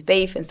normally use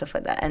beef and stuff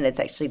like that. And it's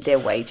actually, they're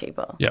way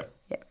cheaper. Yep.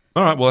 Yeah.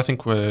 All right. Well, I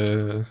think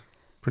we're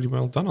pretty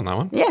well done on that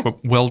one. Yeah.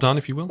 Well done,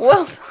 if you will.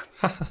 Well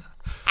done.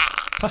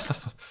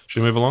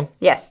 Should we move along?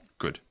 Yes.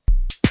 Good.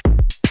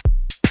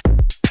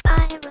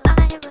 I will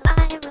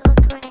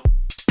agree.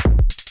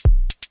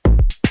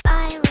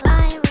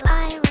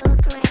 I will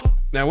agree.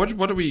 Now,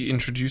 what do we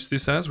introduce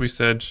this as? We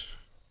said,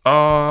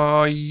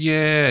 oh,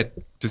 yeah.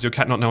 Does your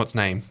cat not know its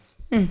name?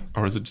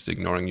 Or is it just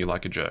ignoring you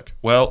like a jerk?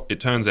 Well, it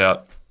turns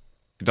out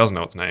it does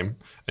know its name.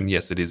 And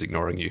yes, it is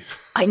ignoring you.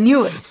 I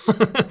knew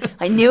it.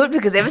 I knew it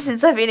because ever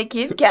since I've been a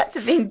kid, cats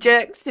have been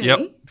jerks to Yep.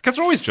 me. Cats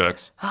are always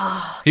jerks.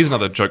 Here's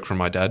another joke from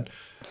my dad.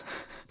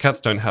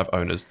 Cats don't have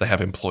owners, they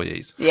have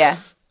employees. Yeah.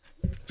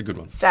 It's a good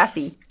one.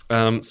 Sassy.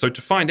 So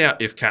to find out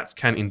if cats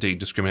can indeed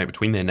discriminate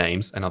between their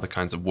names and other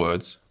kinds of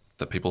words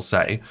that people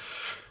say,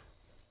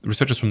 the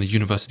researchers from the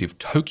University of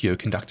Tokyo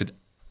conducted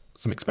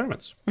some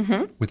experiments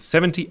with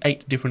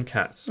 78 different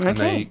cats. And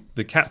Okay.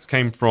 the cats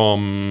came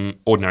from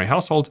ordinary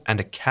households and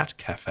a cat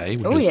cafe,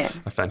 which Oh, is yeah.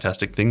 a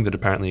fantastic thing that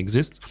apparently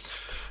exists.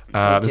 Me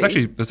There's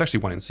too. actually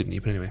one in Sydney,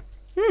 but anyway.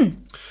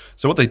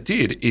 So what they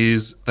did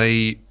is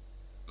they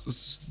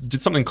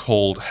did something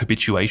called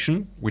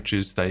habituation, which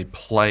is they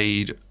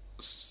played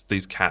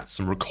these cats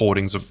some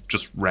recordings of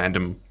just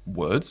random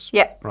words.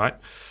 Yep. Right?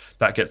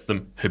 That gets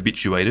them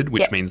habituated,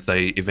 which Yep. means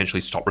they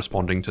eventually stop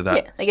responding to that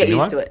Yeah, they get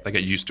stimuli. used to it. They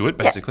get used to it,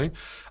 basically.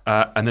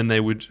 And then they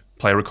would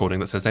play a recording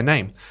that says their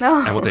name.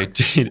 Oh. And what they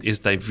did is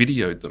they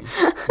videoed them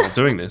while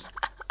doing this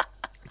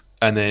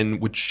and then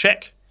would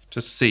check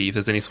to see if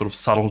there's any sort of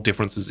subtle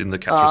differences in the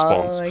cat's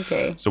response.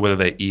 okay. So whether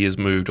their ears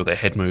moved or their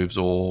head moves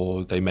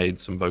or they made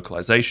some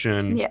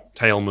vocalization, Yeah.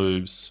 tail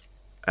moves,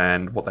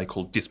 and what they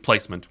call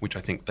displacement, which I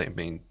think they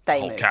mean the They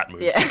whole move. cat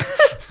moves. Yeah.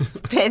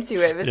 It's fancy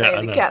way of I saying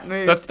the know. cat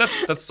moves.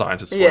 That's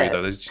scientists for Yeah. you,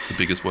 though. That's just the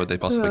biggest word they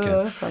possibly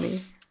Oh, can.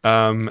 funny.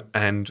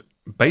 And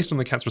based on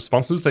the cat's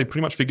responses, they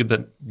pretty much figured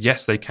that,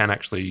 yes, they can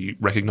actually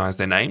recognize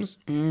their names,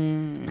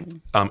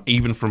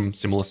 even from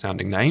similar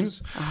sounding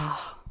names.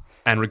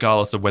 And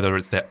regardless of whether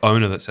it's their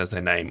owner that says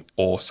their name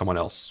or someone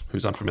else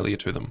who's unfamiliar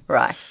to them.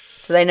 Right.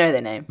 So they know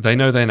their name. They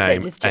know their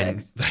name just and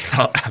jerks. they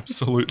are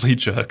absolutely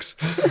jerks.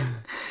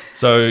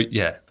 So,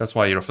 yeah, that's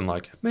why you're often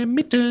like, they're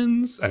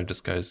mittens. And it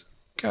just goes,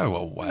 go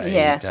away,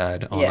 Yeah.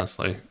 Dad, Yeah.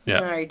 honestly. Yeah.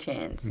 No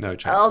chance. No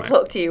chance, I'll mate.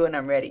 talk to you when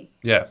I'm ready.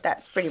 Yeah.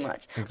 That's pretty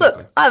much. Exactly. Mm-hmm.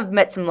 Look, I've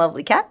met some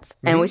lovely cats,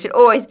 and we should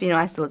always be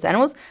nice towards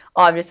animals.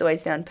 I've just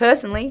always found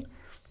personally,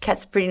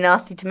 cats are pretty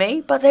nasty to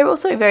me, but they're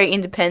also very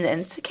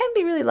independent and can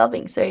be really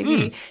loving. So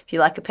if you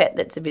like a pet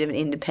that's a bit of an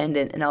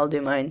independent, and I'll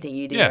do my own thing,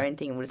 you do Yeah. your own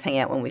thing, and we'll just hang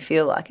out when we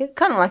feel like it,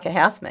 kind of like a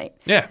housemate.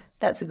 Yeah.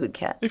 That's a good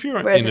cat. If you're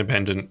an Whereas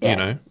independent,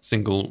 yeah.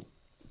 single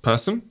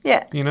person,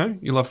 Yeah.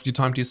 you love your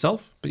time to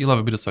yourself, but you love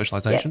a bit of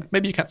socialization.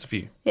 Maybe your cat's are for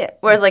you. Yeah.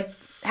 Whereas like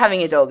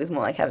having a dog is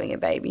more like having a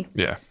baby.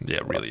 Yeah,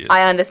 it really is.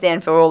 I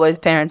understand for all those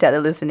parents out there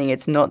listening,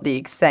 it's not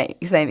the same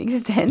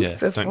extent Yeah, don't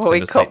before we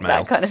send us cop hate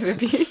mail. that kind of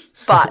abuse.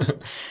 But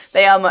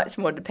they are much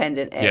more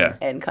dependent and, Yeah.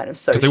 and kind of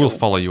social. Because they will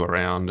follow you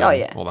around and Oh,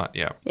 yeah. all that,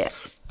 yeah. Yeah.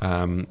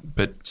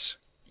 But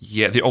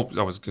yeah,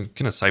 I was going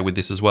to say with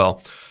this as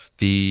well,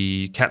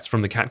 the cats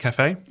from the cat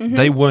cafe,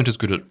 they weren't as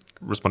good at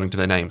responding to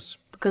their names.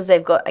 Because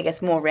they've got, I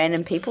guess, more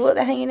random people that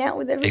they're hanging out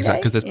with every day. Exactly,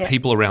 because there's Yeah.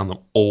 people around them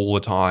all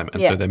the time,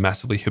 and Yeah. so they're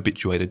massively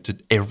habituated to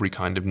every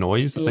kind of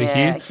noise that they Yeah,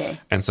 hear, okay.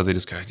 and so they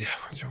just go, yeah,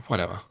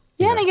 whatever.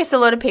 Yeah, and I guess a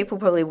lot of people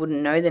probably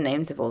wouldn't know the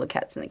names of all the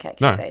cats in the cat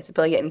No. cafe. So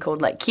probably getting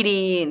called like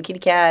kitty and kitty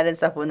cat and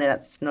stuff when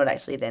that's not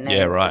actually their name.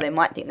 Yeah, right. So they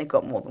might think they've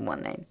got more than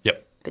one name.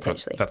 Yep,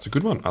 Potentially. That's a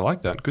good one. I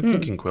like that. Good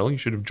thinking, Quill. You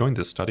should have joined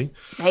this study.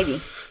 Maybe.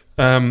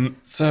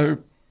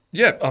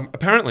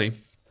 Apparently,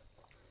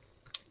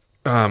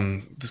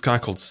 this guy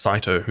called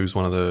Saito, who's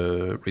one of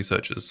the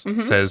researchers,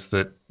 says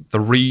that the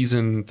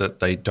reason that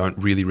they don't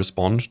really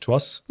respond to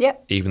us,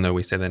 Yep. even though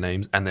we say their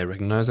names and they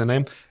recognize their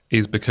name,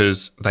 is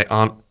because they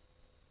aren't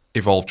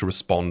evolved to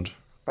respond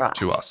Right.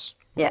 to us.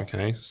 Yeah.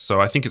 Okay. So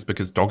I think it's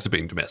because dogs have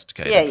been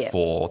domesticated Yeah, yeah.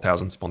 for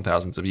thousands upon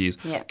thousands of years.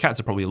 Yeah. Cats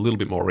are probably a little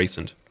bit more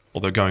recent,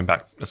 although going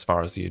back as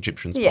far as the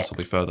Egyptians, Yeah.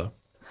 possibly further.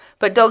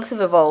 But dogs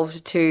have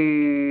evolved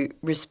to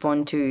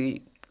respond to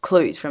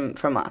clues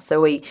from us.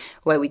 So the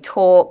way we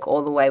talk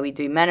or the way we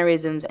do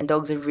mannerisms, and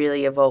dogs have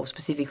really evolved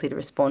specifically to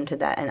respond to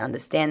that and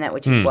understand that,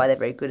 which is why they're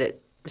very good at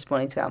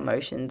responding to our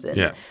emotions and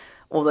Yeah.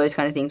 all those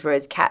kind of things.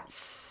 Whereas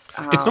cats,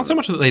 It's not so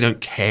much that they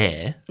don't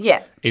care.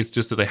 yeah, It's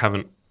just that they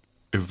haven't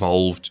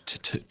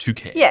evolved to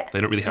care. Yeah,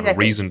 They don't really have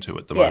exactly. a reason to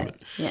at the yeah,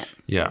 moment. yeah.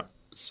 Yeah.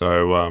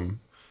 So,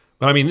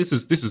 but I mean, this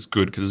is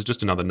good because it's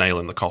just another nail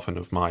in the coffin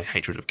of my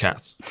hatred of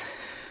cats.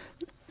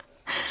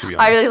 To be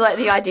honest. I really like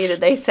the idea that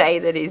they say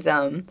that is,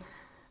 that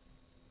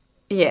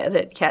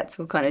cats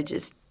will kind of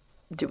just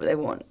do what they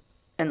want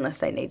unless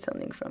they need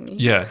something from you.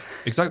 Yeah,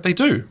 exactly. They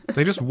do.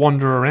 They just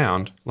wander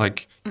around,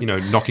 like,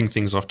 knocking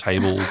things off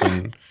tables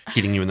and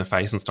hitting you in the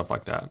face and stuff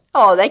like that.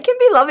 Oh, they can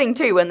be loving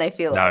too when they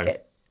feel like No.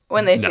 it.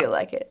 When they No. feel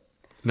like it.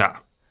 Nah.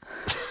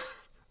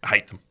 I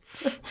hate them.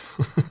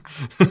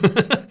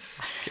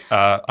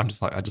 I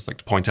just like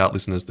to point out,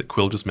 listeners, that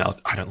Quill just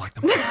mouthed, I don't like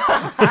them.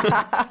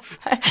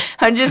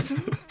 I'm just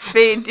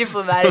being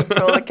diplomatic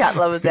for all the cat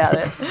lovers out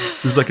there.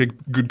 This is like a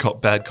good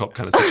cop, bad cop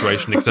kind of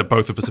situation, except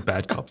both of us are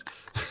bad cops.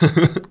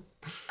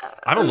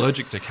 I'm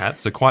allergic to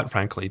cats, so quite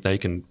frankly, they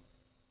can.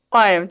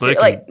 I am too. They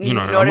can- Like, I'm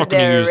not not if gonna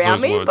they're use around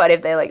those me, words. but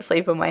if they like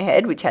sleep on my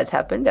head, which has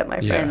happened at my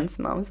Yeah. friend's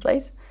mum's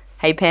place.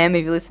 Hey Pam,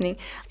 if you're listening,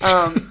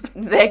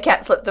 their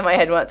cat slept on my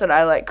head once, and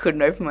I like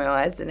couldn't open my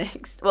eyes the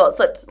next. Well, it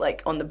slept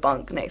like on the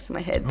bunk next to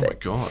my head. Oh my But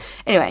god.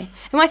 anyway,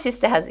 and my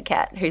sister has a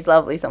cat who's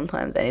lovely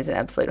sometimes and is an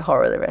absolute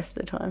horror the rest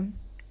of the time.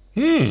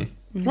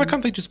 Why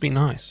can't they just be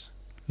nice?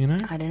 I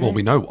don't know. Well,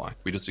 we know why.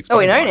 We just explain.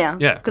 we know why. now,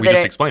 Yeah, 'cause we they just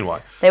don't- explain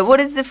why. What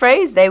is the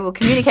phrase? They will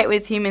communicate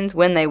with humans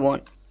when they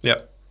want.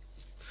 Yep.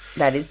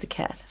 That is the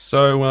cat.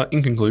 So,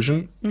 in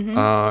conclusion,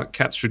 Mm-hmm.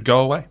 cats should go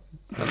away.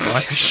 That's what I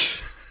think.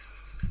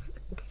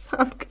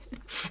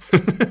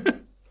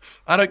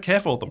 I don't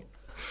care for them.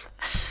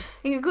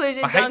 In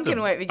conclusion, I hate Duncan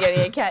them. won't be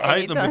getting a cat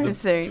I hate them anytime with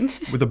soon.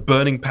 With a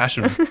burning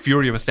passion,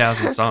 fury of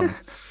 1,000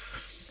 suns.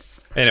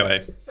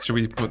 Anyway, should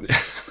we put?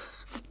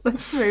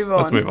 Let's move on.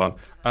 Let's move on.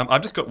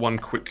 I've just got one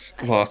quick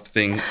last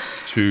thing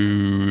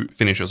to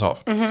finish us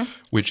off,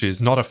 which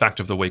is not a fact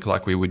of the week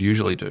like we would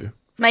usually do.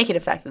 Make it a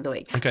fact of the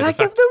week. Okay, fact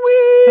the of the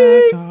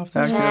week.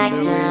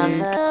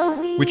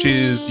 Which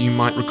is, you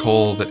might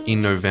recall that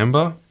in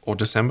November or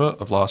December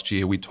of last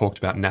year, we talked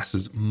about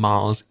NASA's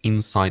Mars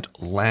Insight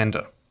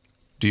lander.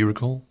 Do you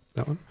recall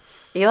that one?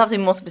 You'll have to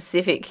be more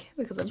specific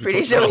because I'm We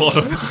pretty talked about sure. a lot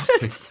of Mars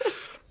things.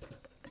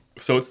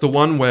 So it's the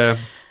one where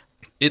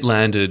it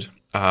landed.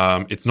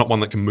 It's not one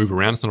that can move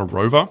around. It's not a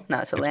rover. No,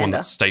 it's a one lander.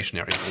 that's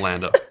stationary. It's a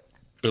lander.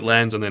 It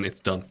lands and then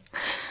it's done.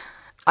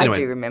 I Anyway.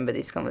 do remember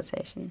this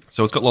conversation.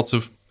 So it's got lots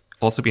of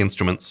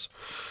instruments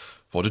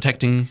for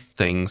detecting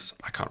things.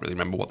 I can't really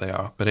remember what they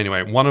are. But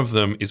anyway, one of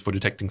them is for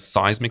detecting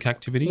seismic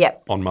activity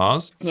Yep. on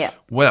Mars. Yeah.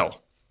 Well.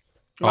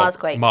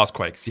 Marsquakes.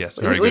 Marsquakes, yes.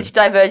 Very Which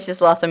good. diverged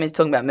us last time we were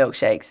talking about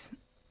milkshakes.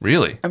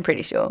 Really? I'm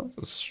pretty sure.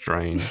 A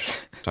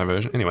strange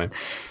diversion. Anyway.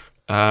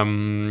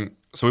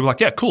 So we were like,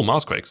 yeah, cool,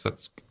 Marsquakes.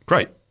 That's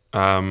great.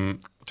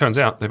 Turns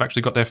out they've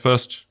actually got their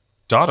first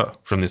data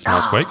from this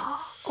Marsquake.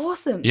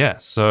 Awesome. Yeah.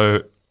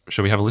 So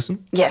shall we have a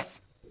listen?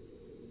 Yes.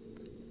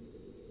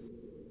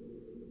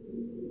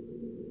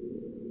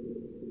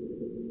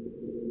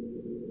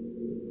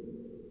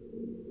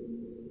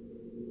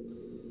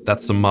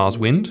 That's some Mars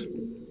wind.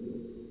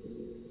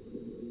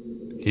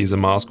 Here's a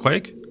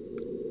Marsquake.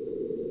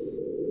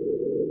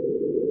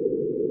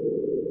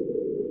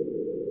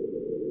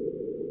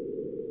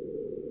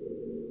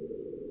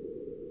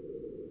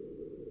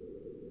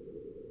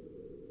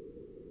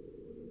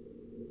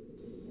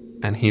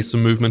 And here's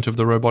some movement of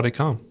the robotic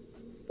arm.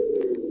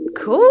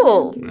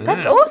 Cool.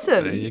 That's Yeah,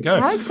 awesome. There you go.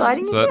 How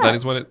exciting so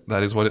is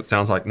that is what it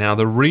sounds like. Now,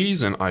 the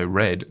reason I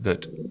read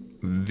that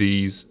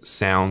these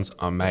sounds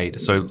are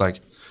made, so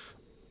like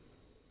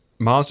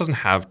Mars doesn't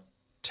have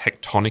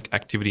tectonic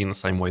activity in the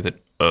same way that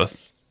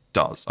Earth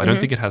does. I don't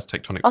think it has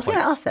tectonic I was gonna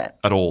plates ask that.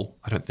 at all.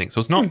 I don't think so.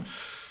 It's not.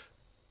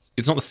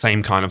 It's not the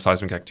same kind of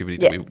seismic activity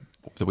that Yeah.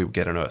 we would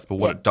get on Earth. But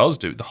what Yeah. it does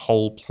do, the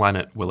whole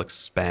planet will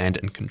expand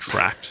and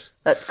contract,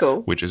 That's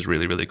cool. which is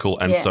really, really cool.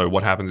 And Yeah. so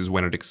what happens is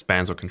when it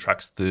expands or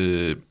contracts,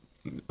 the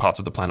parts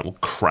of the planet will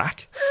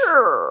crack.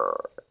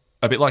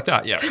 A bit like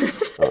that, yeah.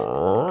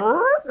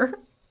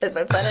 There's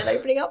my planet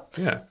opening up.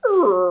 Yeah.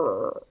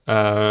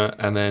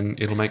 And then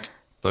it'll make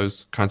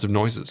those kinds of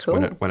noises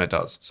Cool. when it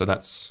does. So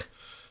that's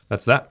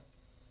that.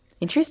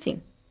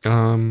 Interesting.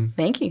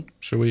 Thank you.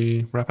 Shall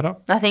we wrap it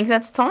up? I think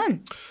that's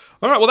time.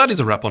 All right, well, that is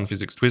a wrap on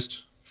Physics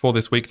Twist for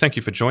this week. Thank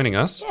you for joining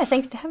us. Yeah,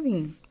 thanks for having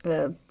me.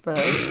 That's what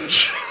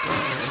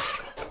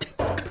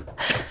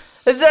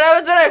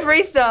happens when I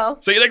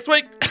freestyle. See you next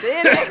week. See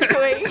you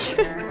next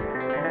week.